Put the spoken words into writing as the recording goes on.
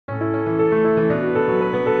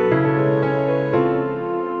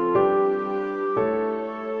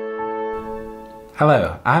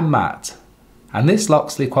Hello, I'm Matt, and this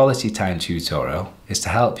Loxley Quality Time tutorial is to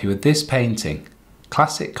help you with this painting,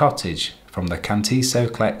 Classic Cottage from the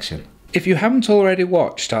Cantisso collection. If you haven't already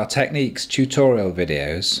watched our techniques tutorial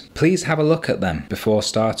videos, please have a look at them before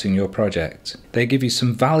starting your project. They give you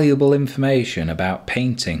some valuable information about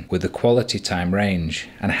painting with the quality time range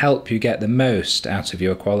and help you get the most out of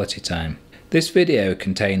your quality time. This video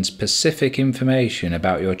contains specific information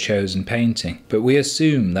about your chosen painting, but we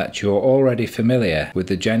assume that you're already familiar with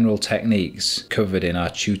the general techniques covered in our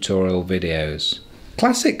tutorial videos.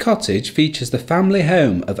 Classic Cottage features the family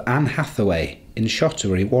home of Anne Hathaway in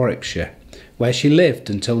Shottery, Warwickshire, where she lived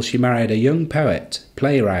until she married a young poet,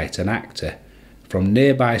 playwright and actor from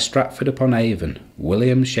nearby Stratford-upon-Avon,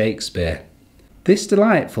 William Shakespeare. This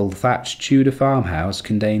delightful thatched Tudor farmhouse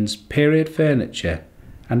contains period furniture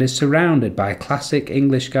and is surrounded by classic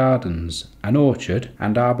English gardens, an orchard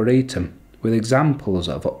and arboretum, with examples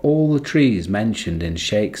of all the trees mentioned in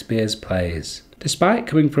Shakespeare's plays. Despite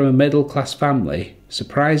coming from a middle-class family,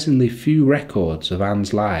 surprisingly few records of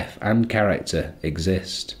Anne's life and character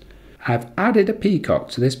exist. I've added a peacock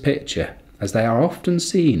to this picture, as they are often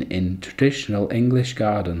seen in traditional English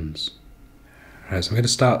gardens. Right, so I'm going to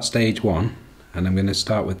start stage one, and I'm going to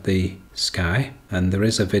start with the sky, and there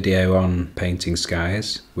is a video on painting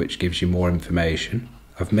skies which gives you more information.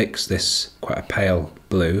 I've mixed this quite a pale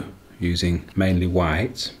blue using mainly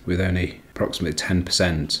white with only approximately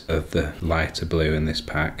 10% of the lighter blue in this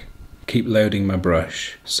pack. Keep loading my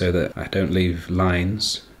brush so that I don't leave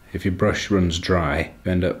lines. If your brush runs dry,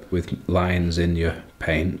 you end up with lines in your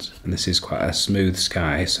paint, and this is quite a smooth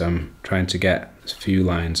sky, so I'm trying to get as few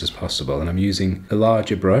lines as possible, and I'm using a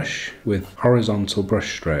larger brush with horizontal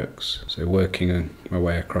brush strokes, so working my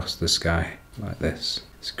way across the sky like this.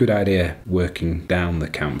 It's a good idea working down the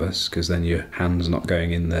canvas, because then your hand's not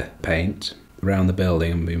going in the paint. Around the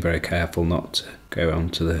building I'm being very careful not to go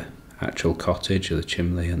onto the actual cottage or the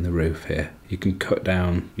chimney and the roof here. You can cut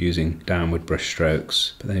down using downward brush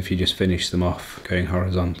strokes, but then if you just finish them off going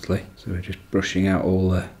horizontally, so we're just brushing out all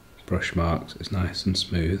the brush marks, it's nice and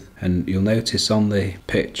smooth. And you'll notice on the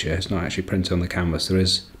picture, it's not actually printed on the canvas, there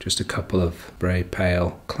is just a couple of very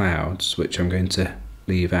pale clouds which I'm going to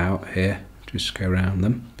leave out here, just go around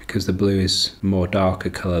them, because the blue is a more darker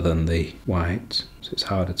colour than the white, so it's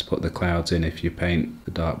harder to put the clouds in if you paint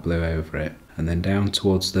the dark blue over it. And then down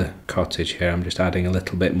towards the cottage here, I'm just adding a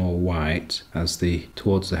little bit more white, as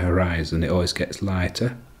towards the horizon it always gets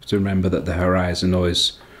lighter. So remember that the horizon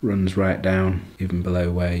always runs right down, even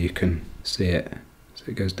below where you can see it. So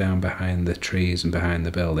it goes down behind the trees and behind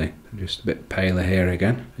the building. And just a bit paler here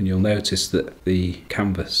again. And you'll notice that the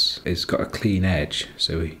canvas has got a clean edge,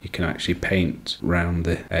 so you can actually paint round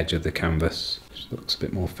the edge of the canvas. Just looks a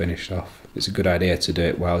bit more finished off. It's a good idea to do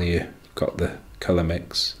it while you've got the colour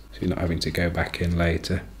mix, so you're not having to go back in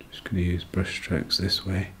later. Just going to use brush strokes this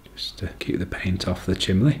way, just to keep the paint off the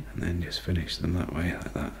chimney, and then just finish them that way,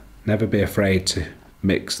 like that. Never be afraid to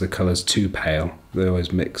mix the colours too pale. They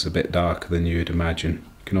always mix a bit darker than you would imagine.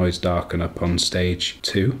 You can always darken up on stage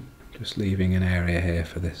 2, just leaving an area here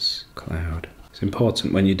for this cloud. It's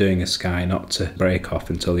important when you're doing a sky not to break off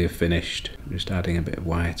until you're finished. I'm just adding a bit of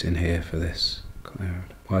white in here for this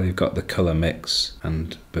cloud. While you've got the colour mix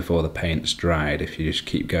and before the paint's dried, if you just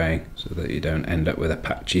keep going so that you don't end up with a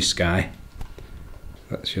patchy sky.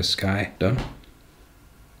 That's your sky done.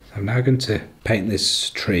 I'm now going to paint this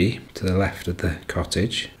tree to the left of the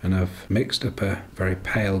cottage, and I've mixed up a very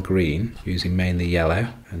pale green using mainly yellow,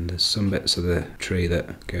 and there's some bits of the tree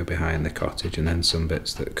that go behind the cottage and then some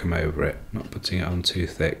bits that come over it. Not putting it on too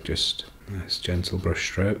thick, just nice gentle brush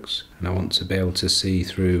strokes, and I want to be able to see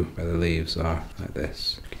through where the leaves are, like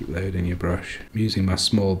this. Keep loading your brush. I'm using my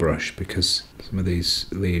small brush because some of these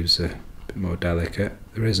leaves are a bit more delicate.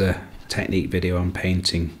 There is a technique video on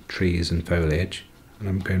painting trees and foliage, and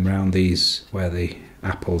I'm going round these where the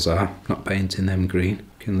apples are, not painting them green.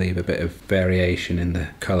 You can leave a bit of variation in the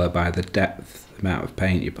colour by the depth, the amount of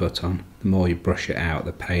paint you put on. The more you brush it out,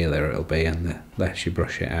 the paler it'll be, and the less you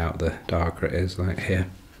brush it out, the darker it is, like here.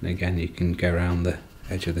 And again, you can go around the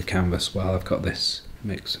edge of the canvas while I've got this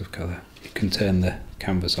mix of colour. You can turn the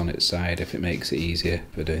canvas on its side if it makes it easier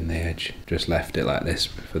for doing the edge. Just left it like this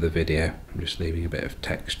for the video. I'm just leaving a bit of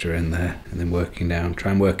texture in there and then working down.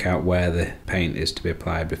 Try and work out where the paint is to be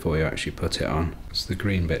applied before you actually put it on. That's the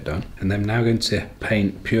green bit done. And then I'm now going to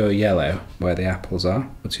paint pure yellow where the apples are,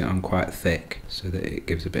 putting it on quite thick so that it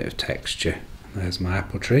gives a bit of texture. And there's my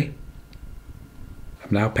apple tree.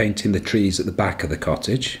 I'm now painting the trees at the back of the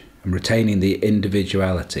cottage. I'm retaining the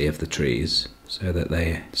individuality of the trees. so that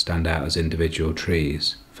they stand out as individual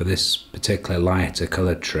trees. For this particular lighter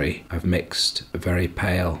coloured tree, I've mixed a very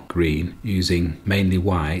pale green using mainly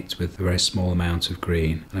white with a very small amount of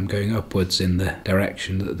green. And I'm going upwards in the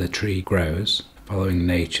direction that the tree grows, following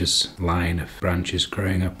nature's line of branches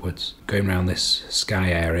growing upwards. Going around this sky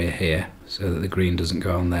area here so that the green doesn't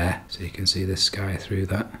go on there, so you can see the sky through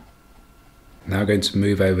that. Now I'm going to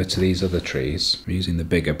move over to these other trees. I'm using the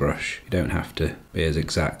bigger brush. You don't have to be as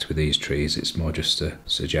exact with these trees, it's more just a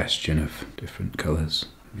suggestion of different colours.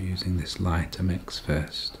 I'm using this lighter mix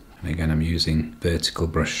first. And again I'm using vertical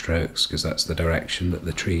brush strokes because that's the direction that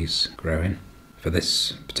the trees grow in. For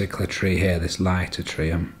this particular tree here, this lighter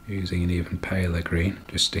tree, I'm using an even paler green,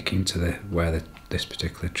 just sticking to where this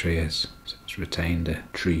particular tree is. So it's retained a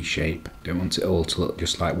tree shape. Don't want it all to look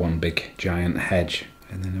just like one big giant hedge.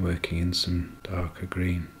 And then working in some darker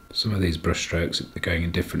green. Some of these brush strokes are going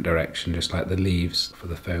in different direction, just like the leaves for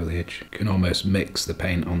the foliage. You can almost mix the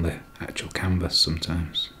paint on the actual canvas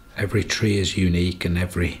sometimes. Every tree is unique and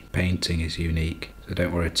every painting is unique, so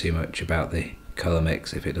don't worry too much about the colour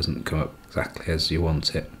mix if it doesn't come up exactly as you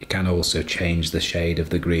want it. You can also change the shade of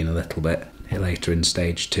the green a little bit. Here later in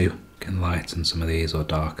stage 2, you can lighten some of these or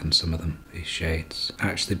darken some of them. These shades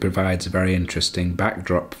actually provides a very interesting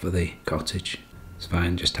backdrop for the cottage. It's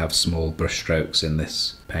fine just to have small brush strokes in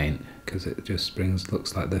this paint because it just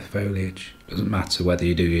looks like the foliage. Doesn't matter whether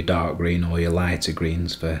you do your dark green or your lighter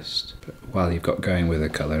greens first, but while you've got going with a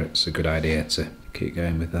colour, it's a good idea to keep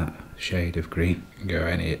going with that shade of green. You can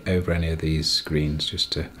go over any of these greens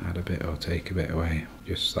just to add a bit or take a bit away,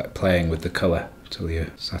 just like playing with the colour until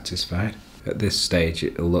you're satisfied. At this stage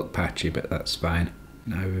it'll look patchy, but that's fine.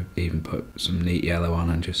 Now we've even put some neat yellow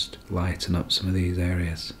on and just lighten up some of these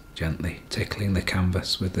areas. Gently tickling the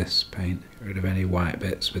canvas with this paint. Get rid of any white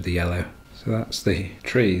bits with the yellow. So that's the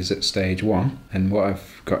trees at stage 1, and what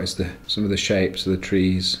I've got is some of the shapes of the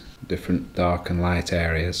trees, different dark and light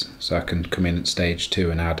areas, so I can come in at stage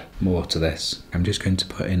 2 and add more to this. I'm just going to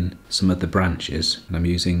put in some of the branches, and I'm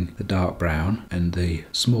using the dark brown and the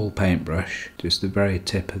small paintbrush, just the very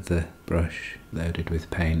tip of the brush loaded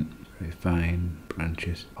with paint. Very fine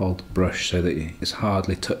branches. Hold the brush so that it's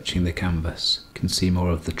hardly touching the canvas. You can see more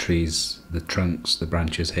of the trees, the trunks, the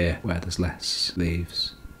branches here where there's less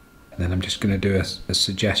leaves. And then I'm just going to do a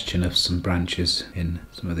suggestion of some branches in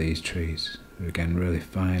some of these trees. So again, really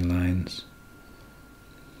fine lines.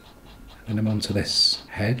 And I'm onto this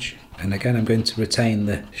hedge. And again, I'm going to retain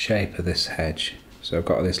the shape of this hedge. So I've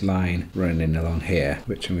got this line running along here,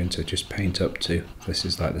 which I'm going to just paint up to. This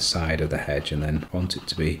is like the side of the hedge, and then want it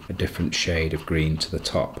to be a different shade of green to the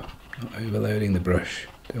top. Not overloading the brush,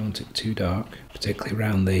 don't want it too dark. Particularly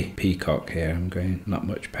around the peacock here, I'm going not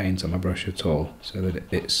much paint on my brush at all, so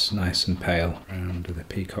that it's nice and pale around the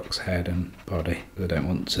peacock's head and body. I don't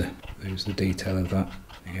want to lose the detail of that.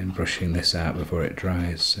 Again, brushing this out before it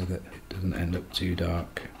dries so that it doesn't end up too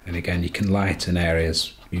dark. And again, you can lighten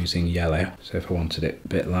areas using yellow. So if I wanted it a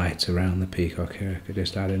bit light around the peacock here, I could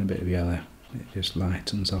just add in a bit of yellow. It just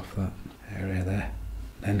lightens off that area there.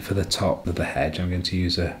 Then for the top of the hedge, I'm going to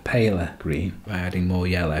use a paler green by adding more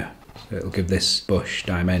yellow. So it'll give this bush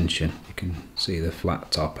dimension. You can see the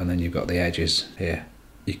flat top, and then you've got the edges here.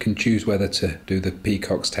 You can choose whether to do the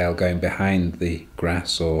peacock's tail going behind the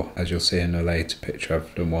grass, or as you'll see in a later picture,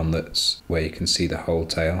 I've done one that's where you can see the whole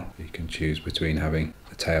tail. You can choose between having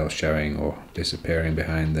the tail showing or disappearing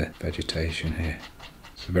behind the vegetation here.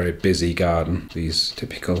 It's a very busy garden, these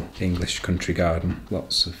typical English country garden.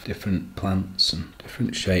 Lots of different plants and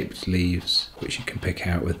different shaped leaves, which you can pick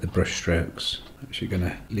out with the brush strokes. I'm actually going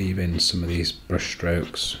to leave in some of these brush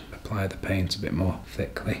strokes, apply the paint a bit more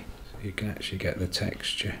thickly. You can actually get the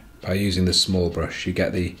texture. By using the small brush, you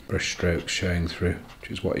get the brush strokes showing through, which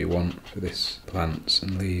is what you want for this plants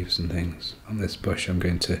and leaves and things. On this bush, I'm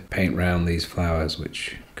going to paint round these flowers,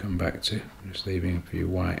 which come back to. I'm just leaving a few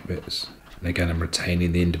white bits. And again, I'm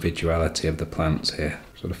retaining the individuality of the plants here,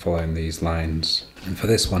 sort of following these lines. And for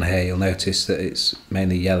this one here, you'll notice that it's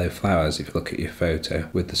mainly yellow flowers if you look at your photo,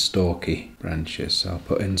 with the stalky branches. So I'll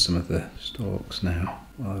put in some of the stalks now.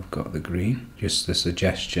 Well, I've got the green, just the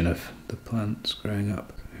suggestion of the plants growing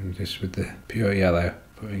up. And just with the pure yellow,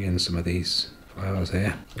 putting in some of these flowers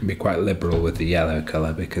here. You can be quite liberal with the yellow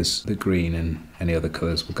colour because the green and any other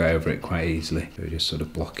colours will go over it quite easily. So we're just sort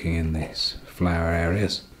of blocking in these flower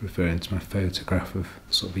areas, referring to my photograph of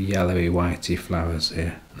sort of yellowy whitey flowers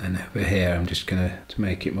here. And then over here I'm just going to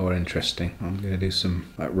make it more interesting, I'm going to do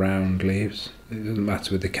some like round leaves. It doesn't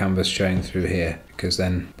matter with the canvas showing through here, because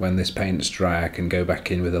then when this paint's dry I can go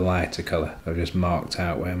back in with a lighter colour. I've just marked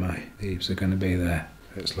out where my leaves are going to be there.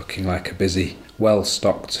 It's looking like a busy,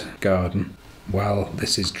 well-stocked garden. While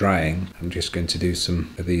this is drying, I'm just going to do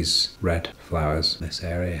some of these red flowers in this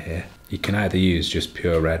area here. You can either use just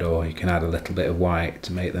pure red or you can add a little bit of white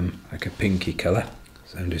to make them like a pinky colour.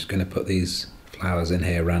 So I'm just going to put these flowers in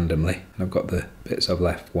here randomly. And I've got the bits I've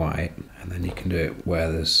left white, and then you can do it where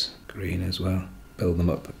there's green as well. Build them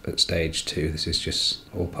up at stage 2. This is just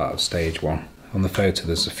all part of stage 1. On the photo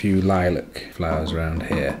there's a few lilac flowers around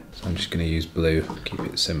here, so I'm just going to use blue, keep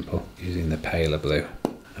it simple, using the paler blue.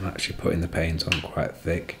 I'm actually putting the paint on quite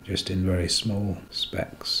thick, just in very small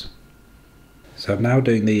specks. So I'm now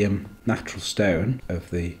doing the natural stone of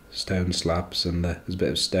the stone slabs, and there's a bit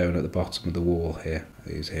of stone at the bottom of the wall here.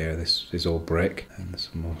 These here, this is all brick, and there's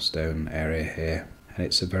some more stone area here. And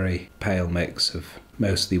it's a very pale mix of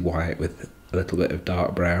mostly white with a little bit of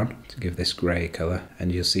dark brown to give this grey colour,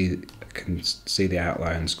 and you'll see, I can see the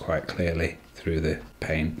outlines quite clearly through the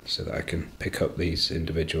paint so that I can pick up these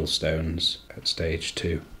individual stones at stage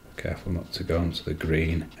 2. Careful not to go onto the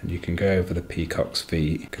green, and you can go over the peacock's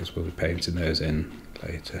feet because we'll be painting those in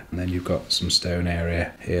later. And then you've got some stone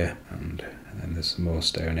area here, and then there's some more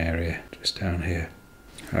stone area just down here.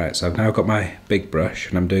 Alright, so I've now got my big brush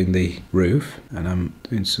and I'm doing the roof, and I'm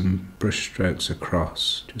doing some brush strokes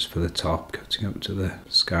across just for the top, cutting up to the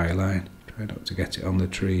skyline. Try not to get it on the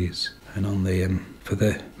trees. And on the for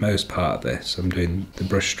the most part of this, I'm doing the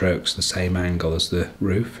brush strokes the same angle as the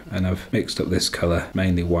roof, and I've mixed up this colour,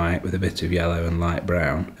 mainly white with a bit of yellow and light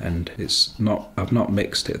brown, and I've not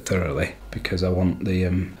mixed it thoroughly because I want the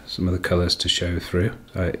some of the colours to show through.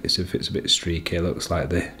 So if it's a bit streaky, it looks like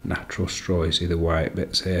the natural straw. You see the white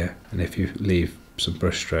bits here, and if you leave some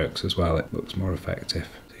brush strokes as well, it looks more effective.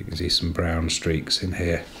 So you can see some brown streaks in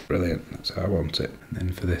here. Brilliant, that's how I want it. And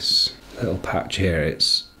then for this little patch here,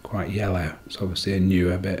 it's quite yellow. It's obviously a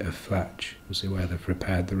newer bit of thatch. We'll see where they've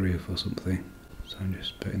repaired the roof or something. So I'm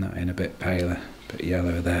just putting that in a bit paler, a bit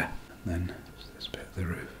yellow there. And then this bit of the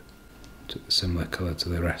roof. Took a similar colour to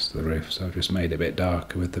the rest of the roof, so I've just made it a bit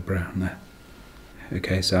darker with the brown there.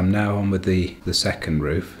 Okay, so I'm now on with the second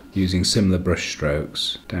roof, using similar brush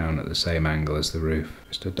strokes down at the same angle as the roof.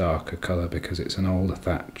 Just a darker colour because it's an older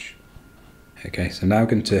thatch. Okay, so now I'm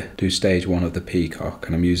going to do stage 1 of the peacock,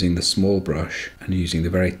 and I'm using the small brush and using the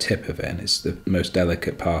very tip of it, and it's the most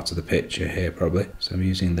delicate part of the picture here probably. So I'm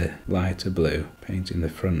using the lighter blue, painting the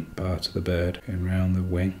front part of the bird, going around the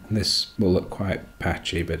wing. And this will look quite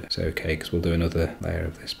patchy, but it's okay because we'll do another layer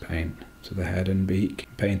of this paint to the head and beak.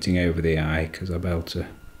 Painting over the eye because I'll be able to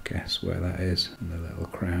guess where that is, and the little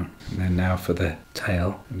crown. And then now for the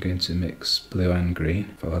tail, I'm going to mix blue and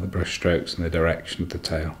green, follow the brush strokes in the direction of the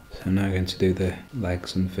tail. So I'm now going to do the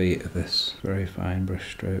legs and feet of this very fine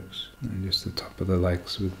brush strokes, and just the top of the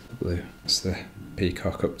legs with the blue. That's the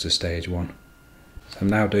peacock up to stage 1. So I'm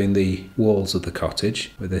now doing the walls of the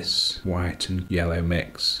cottage with this white and yellow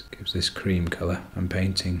mix. Gives this cream colour. I'm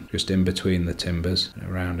painting just in between the timbers,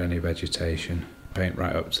 around any vegetation. Paint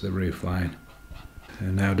right up to the roof line.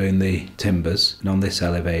 Now doing the timbers, and on this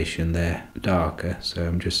elevation they're darker, so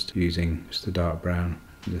I'm just using just the dark brown.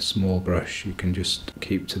 With a small brush you can just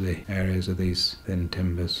keep to the areas of these thin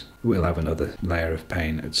timbers. We'll have another layer of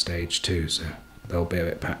paint at stage 2, so they'll be a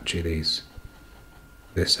bit patchy, these.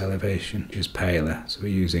 This elevation is paler, so we're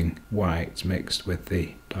using white mixed with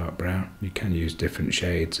the dark brown. You can use different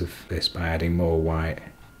shades of this by adding more white.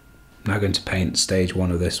 I'm now going to paint stage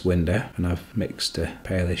 1 of this window, and I've mixed a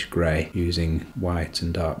palish grey using white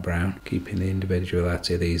and dark brown, keeping the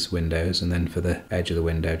individuality of these windows, and then for the edge of the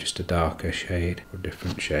window just a darker shade or a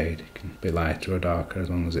different shade. It can be lighter or darker as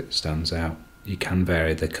long as it stands out. You can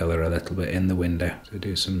vary the colour a little bit in the window, so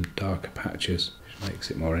do some darker patches, which makes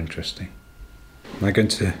it more interesting. I'm going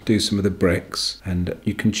to do some of the bricks, and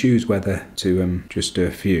you can choose whether to just do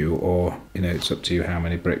a few, or it's up to you how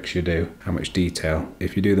many bricks you do, how much detail.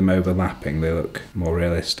 If you do them overlapping they look more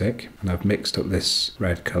realistic, and I've mixed up this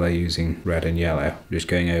red colour using red and yellow. I'm just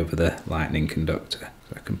going over the lightning conductor,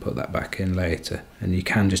 so I can put that back in later. And you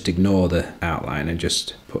can just ignore the outline and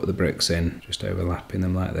just put the bricks in, just overlapping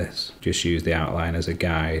them like this. Just use the outline as a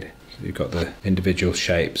guide. You've got the individual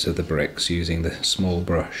shapes of the bricks using the small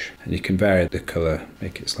brush, and you can vary the colour,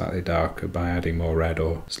 make it slightly darker by adding more red,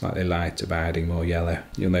 or slightly lighter by adding more yellow.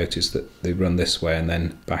 You'll notice that they run this way and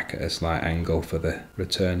then back at a slight angle for the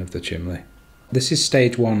return of the chimney. This is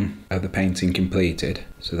stage 1 of the painting completed,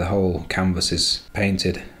 so the whole canvas is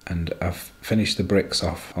painted, and I've finished the bricks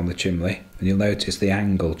off on the chimney, and you'll notice the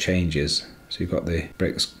angle changes. So you've got the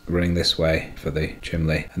bricks running this way for the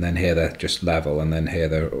chimney, and then here they're just level, and then here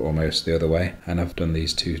they're almost the other way. And I've done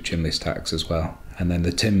these 2 chimney stacks as well. And then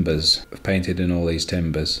the timbers, I've painted in all these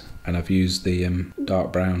timbers, and I've used the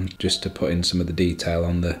dark brown just to put in some of the detail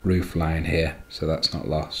on the roof line here, so that's not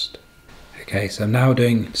lost. Okay, so I'm now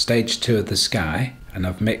doing stage 2 of the sky, and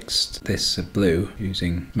I've mixed this blue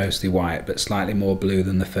using mostly white but slightly more blue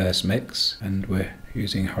than the first mix, and we're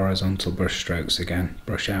using horizontal brush strokes again.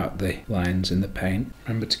 Brush out the lines in the paint.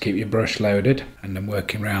 Remember to keep your brush loaded, and I'm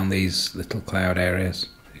working around these little cloud areas.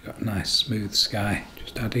 You've got a nice smooth sky.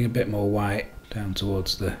 Just adding a bit more white down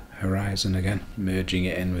towards the horizon again, merging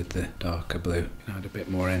it in with the darker blue. Add a bit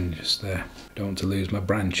more in just there. I don't want to lose my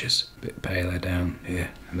branches. A bit paler down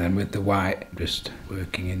here. And then with the white, just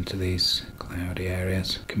working into these cloudy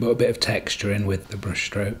areas. You can put a bit of texture in with the brush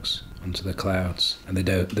strokes onto the clouds, and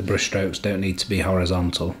the brush strokes don't need to be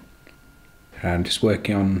horizontal. I'm just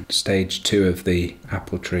working on stage 2 of the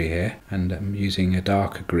apple tree here, and I'm using a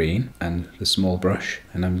darker green and the small brush,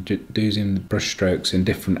 and I'm using the brush strokes in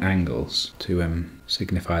different angles to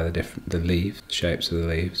signify the shapes of the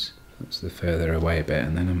leaves. That's the further away bit,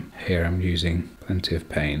 and then I'm using plenty of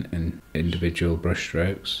paint and individual brush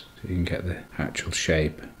strokes so you can get the actual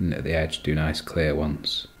shape, and at the edge do nice clear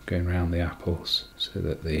ones going around the apples so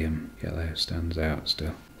that the yellow stands out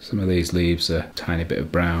still. Some of these leaves are a tiny bit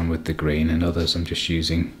of brown with the green, and others I'm just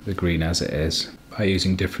using the green as it is. By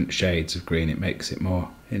using different shades of green, it makes it more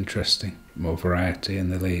interesting, more variety in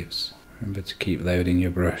the leaves. Remember to keep loading your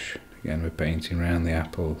brush. Again, we're painting around the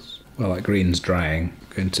apples. While that green's drying,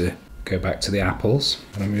 I'm going to go back to the apples,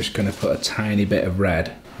 and I'm just going to put a tiny bit of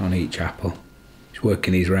red on each apple. Just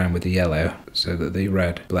working these around with the yellow so that the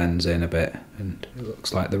red blends in a bit and it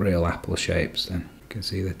looks like the real apple shapes then. You can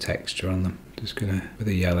see the texture on them. Just gonna, with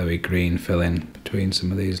a yellowy green, fill in between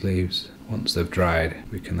some of these leaves. Once they've dried,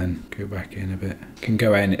 we can then go back in a bit. You can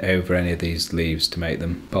go over any of these leaves to make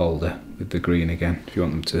them bolder with the green again, if you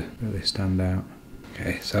want them to really stand out.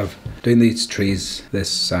 Okay, so I'm doing these trees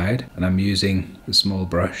this side, and I'm using the small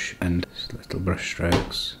brush and little brush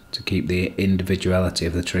strokes to keep the individuality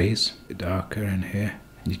of the trees. A bit darker in here.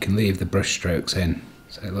 You can leave the brush strokes in,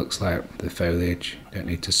 so it looks like the foliage. You don't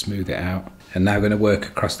need to smooth it out. And now I'm going to work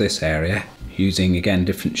across this area using again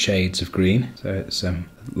different shades of green. So it's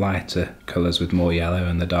lighter colours with more yellow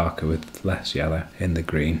and the darker with less yellow in the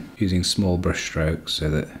green. Using small brush strokes so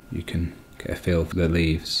that you can get a feel for the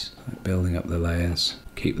leaves, like building up the layers.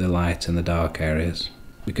 Keep the light and the dark areas.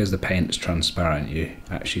 Because the paint's transparent, you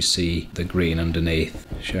actually see the green underneath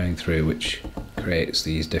showing through, which creates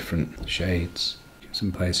these different shades.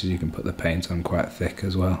 Some places you can put the paint on quite thick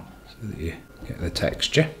as well, so that you get the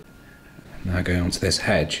texture. Now going on to this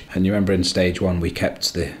hedge, and you remember in stage 1 we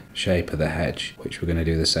kept the shape of the hedge, which we're going to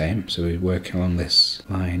do the same. So we're working along this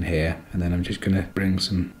line here, and then I'm just going to bring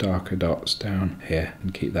some darker dots down here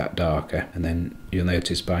and keep that darker, and then you'll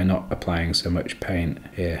notice by not applying so much paint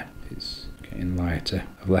here, it's getting lighter.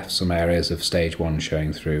 I've left some areas of stage 1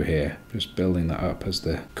 showing through here, just building that up as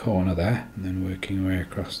the corner there, and then working away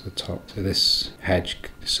across the top. So this hedge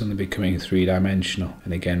is suddenly becoming 3-dimensional,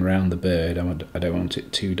 and again round the bird I don't want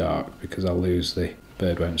it too dark because I'll lose the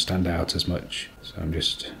bird, won't stand out as much. So I'm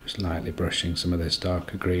just lightly brushing some of this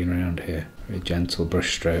darker green around here, very gentle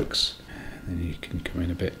brush strokes, and then you can come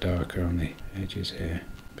in a bit darker on the edges here.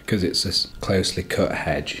 Because it's a closely cut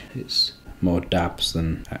hedge, it's more dabs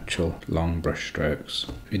than actual long brush strokes.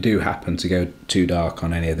 If you do happen to go too dark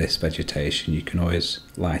on any of this vegetation, you can always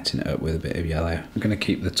lighten it up with a bit of yellow. I'm going to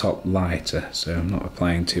keep the top lighter, so I'm not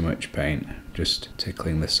applying too much paint, just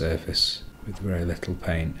tickling the surface with very little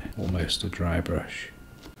paint, almost a dry brush.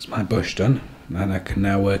 That's my bush done, and I can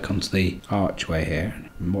now work onto the archway here.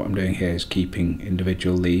 And what I'm doing here is keeping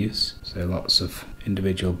individual leaves, so lots of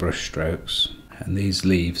individual brush strokes. And these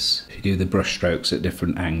leaves, if you do the brush strokes at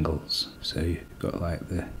different angles, so you've got like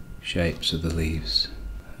the shapes of the leaves,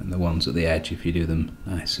 and the ones at the edge, if you do them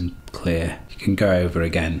nice and clear. You can go over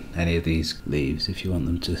again any of these leaves if you want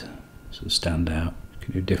them to sort of stand out. You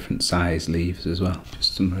can do different size leaves as well,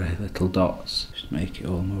 just some very little dots, just to make it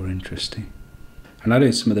all more interesting. I'm now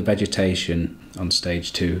doing some of the vegetation on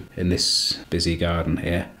stage 2 in this busy garden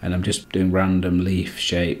here, and I'm just doing random leaf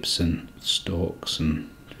shapes and stalks and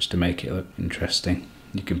just to make it look interesting.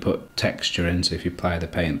 You can put texture in, so if you apply the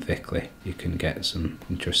paint thickly, you can get some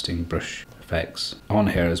interesting brush effects. On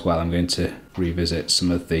here as well, I'm going to revisit some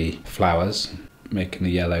of the flowers, making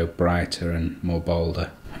the yellow brighter and more bolder,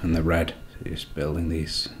 and the red. So just building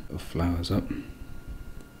these flowers up.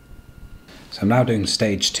 So I'm now doing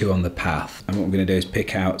stage 2 on the path, and what I'm going to do is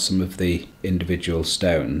pick out some of the individual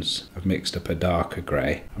stones. I've mixed up a darker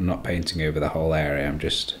grey. I'm not painting over the whole area, I'm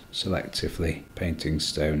just selectively painting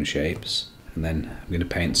stone shapes, and then I'm going to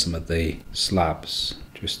paint some of the slabs,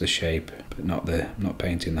 just the shape, but not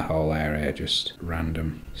painting the whole area, just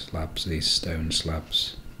random slabs, these stone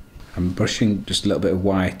slabs. I'm brushing just a little bit of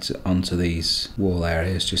white onto these wall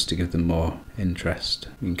areas just to give them more interest.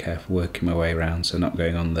 Being careful working my way around so not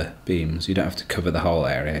going on the beams. You don't have to cover the whole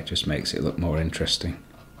area, it just makes it look more interesting.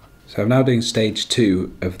 So I'm now doing stage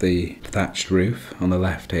 2 of the thatched roof on the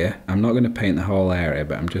left here. I'm not going to paint the whole area,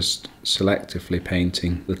 but I'm just selectively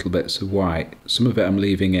painting little bits of white. Some of it I'm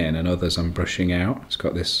leaving in and others I'm brushing out. It's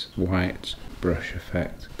got this white brush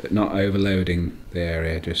effect, but not overloading the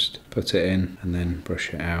area, just put it in and then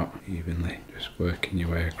brush it out evenly, just working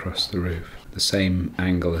your way across the roof. The same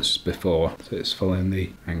angle as before, so it's following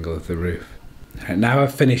the angle of the roof. And now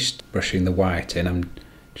I've finished brushing the white in, I'm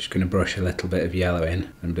just going to brush a little bit of yellow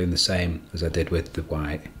in. I'm doing the same as I did with the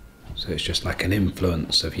white. So it's just like an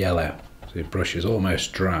influence of yellow. So your brush is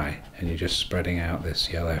almost dry and you're just spreading out this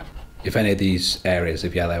yellow. If any of these areas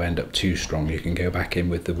of yellow end up too strong, you can go back in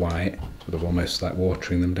with the white, sort of almost like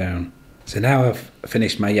watering them down. So now I've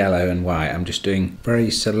finished my yellow and white, I'm just doing very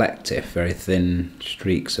selective, very thin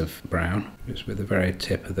streaks of brown, just with the very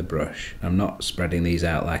tip of the brush. I'm not spreading these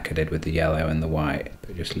out like I did with the yellow and the white,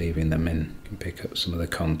 but just leaving them in. You can pick up some of the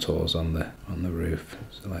contours on the roof,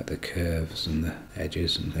 so like the curves and the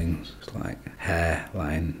edges and things. It's like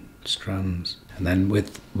hairline strands. And then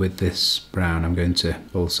with this brown, I'm going to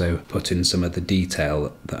also put in some of the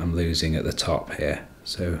detail that I'm losing at the top here.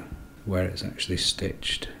 So where it's actually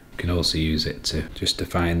stitched. You can also use it to just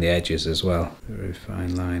define the edges as well. A very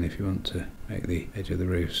fine line if you want to make the edge of the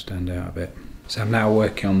roof stand out a bit. So I'm now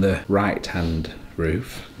working on the right hand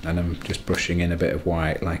roof and I'm just brushing in a bit of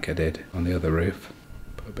white like I did on the other roof.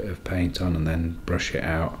 Put a bit of paint on and then brush it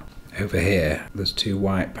out. Over here there's 2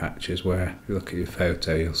 white patches where if you look at your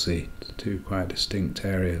photo you'll see 2 quite distinct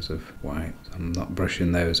areas of white. I'm not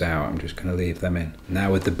brushing those out, I'm just going to leave them in.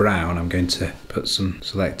 Now with the brown I'm going to put some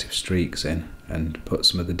selective streaks in and put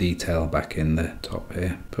some of the detail back in the top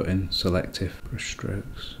here. Put in selective brush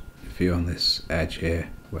strokes. A few on this edge here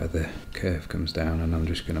where the curve comes down, and I'm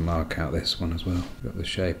just going to mark out this one as well. Got the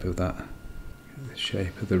shape of that, the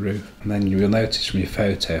shape of the roof. And then you'll notice from your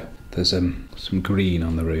photo there's some green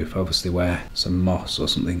on the roof, obviously where some moss or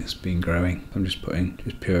something has been growing. I'm just putting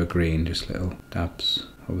just pure green, just little dabs,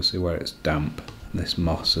 obviously where it's damp. This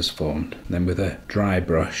moss has formed. And then with a dry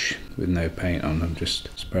brush with no paint on, I'm just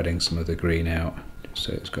spreading some of the green out just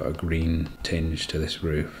so it's got a green tinge to this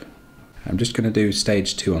roof. I'm just going to do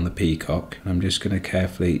stage 2 on the peacock. I'm just going to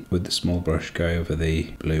carefully with the small brush go over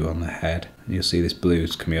the blue on the head, and you'll see this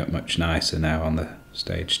blue's coming up much nicer now on the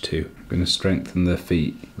stage 2. I'm going to strengthen the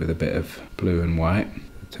feet with a bit of blue and white.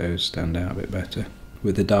 The toes stand out a bit better.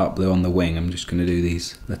 With the dark blue on the wing I'm just going to do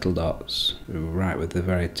these little dots right with the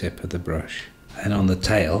very tip of the brush. And on the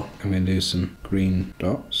tail, I'm going to do some green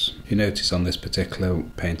dots. You notice on this particular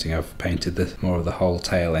painting, I've painted more of the whole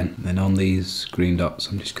tail in. And then on these green dots,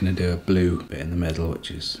 I'm just going to do a blue bit in the middle, which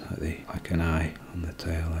is like an eye on the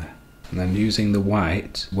tail there. And then using the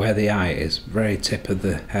white, where the eye is, very tip of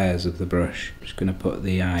the hairs of the brush, I'm just going to put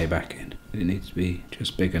the eye back in. It needs to be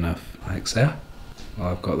just big enough, like so.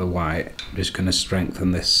 While I've got the white, I'm just going to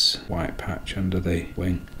strengthen this white patch under the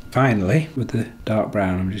wing. Finally, with the dark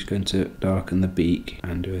brown, I'm just going to darken the beak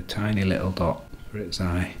and do a tiny little dot for its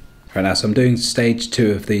eye. Right now, so I'm doing stage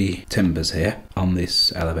 2 of the timbers here. On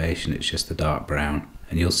this elevation, it's just the dark brown,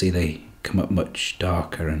 and you'll see they come up much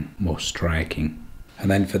darker and more striking.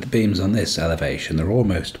 And then for the beams on this elevation, they're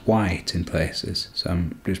almost white in places. So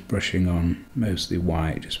I'm just brushing on mostly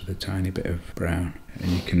white, just with a tiny bit of brown.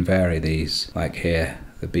 And you can vary these, like here,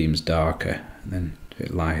 the beam's darker, and then a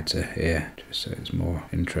bit lighter here, just so it's more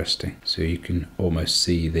interesting. So you can almost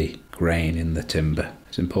see the grain in the timber.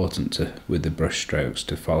 It's important to, with the brush strokes,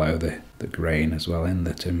 to follow the grain as well in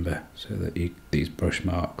the timber, so that these brush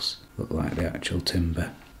marks look like the actual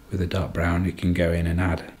timber. With the dark brown you can go in and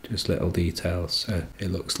add just little details so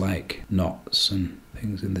it looks like knots and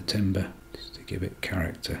things in the timber, just to give it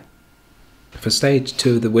character. For stage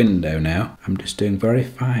 2 of the window now, I'm just doing very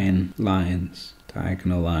fine lines,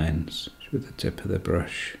 diagonal lines, with the tip of the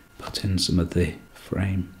brush. Put in some of the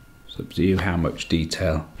frame. It's up to you how much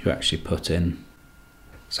detail you actually put in.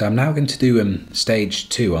 So I'm now going to do stage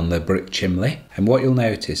 2 on the brick chimney, and what you'll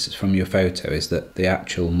notice from your photo is that the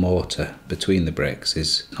actual mortar between the bricks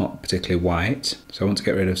is not particularly white, so I want to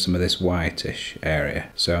get rid of some of this whitish area.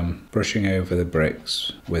 So I'm brushing over the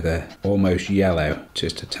bricks with a almost yellow,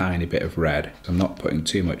 just a tiny bit of red. So I'm not putting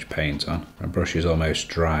too much paint on. My brush is almost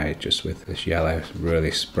dry, just with this yellow,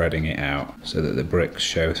 really spreading it out so that the bricks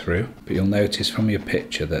show through. But you'll notice from your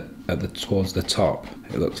picture that towards the top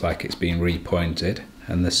it looks like it's been repointed,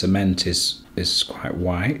 and the cement is quite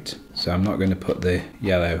white, so I'm not going to put the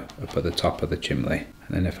yellow up at the top of the chimney.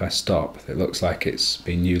 And then if I stop, it looks like it's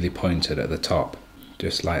been newly pointed at the top.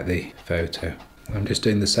 just like the photo. I'm just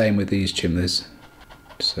doing the same with these chimneys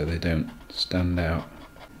so they don't stand out.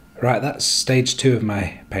 Right, that's stage 2 of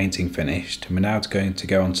my painting finished. We're now going to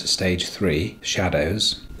go on to stage 3,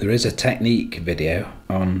 shadows. There is a technique video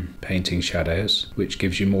on painting shadows which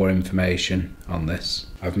gives you more information on this.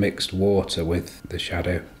 I've mixed water with the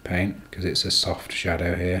shadow paint because it's a soft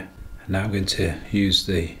shadow here. Now I'm going to use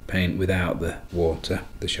the paint without the water,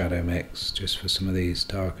 the shadow mix, just for some of these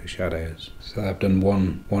darker shadows. So I've done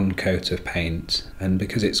one coat of paint, and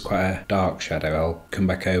because it's quite a dark shadow, I'll come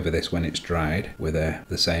back over this when it's dried with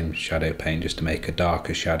the same shadow paint just to make a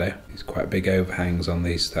darker shadow. There's quite big overhangs on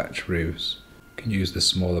these thatch roofs. You can use the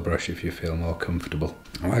smaller brush if you feel more comfortable.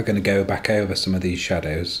 I'm now going to go back over some of these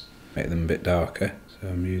shadows, make them a bit darker. So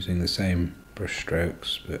I'm using the same brush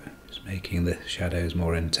strokes, but just making the shadows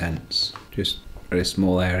more intense. Just very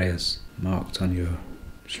small areas marked on your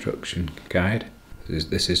instruction guide.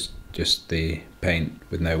 This is just the paint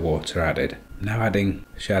with no water added. Now adding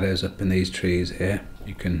shadows up in these trees here.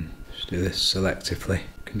 You can just do this selectively.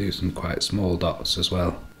 You can do some quite small dots as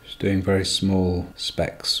well. Just doing very small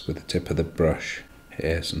specks with the tip of the brush.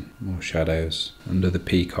 Here, some more shadows. Under the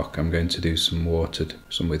peacock I'm going to do some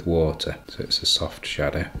with water, so it's a soft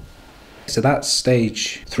shadow. So that's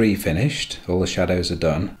stage 3 finished, all the shadows are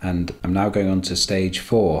done, and I'm now going on to stage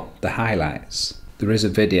 4, the highlights. There is a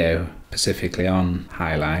video specifically on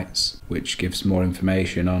highlights which gives more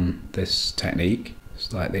information on this technique.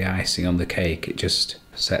 It's like the icing on the cake, it just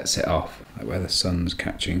sets it off, like where the sun's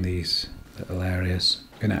catching these little areas.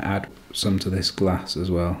 I'm going to add some to this glass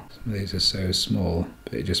as well. Some of these are so small,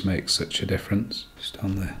 but it just makes such a difference just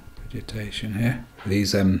on the vegetation here.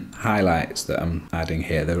 These highlights that I'm adding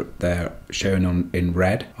here, they're shown in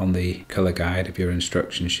red on the colour guide of your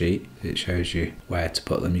instruction sheet. It shows you where to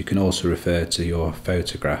put them. You can also refer to your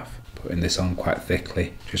photograph. Putting this on quite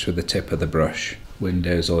thickly, just with the tip of the brush.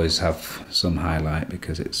 Windows always have some highlight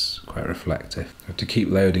because it's quite reflective. You have to keep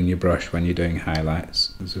loading your brush when you're doing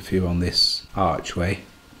highlights. There's a few on this archway.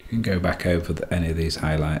 You can go back over any of these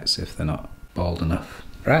highlights if they're not bold enough.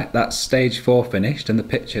 Right, that's stage 4 finished and the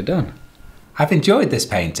picture done. I've enjoyed this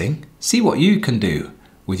painting. See what you can do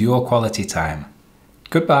with your quality time.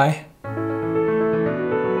 Goodbye.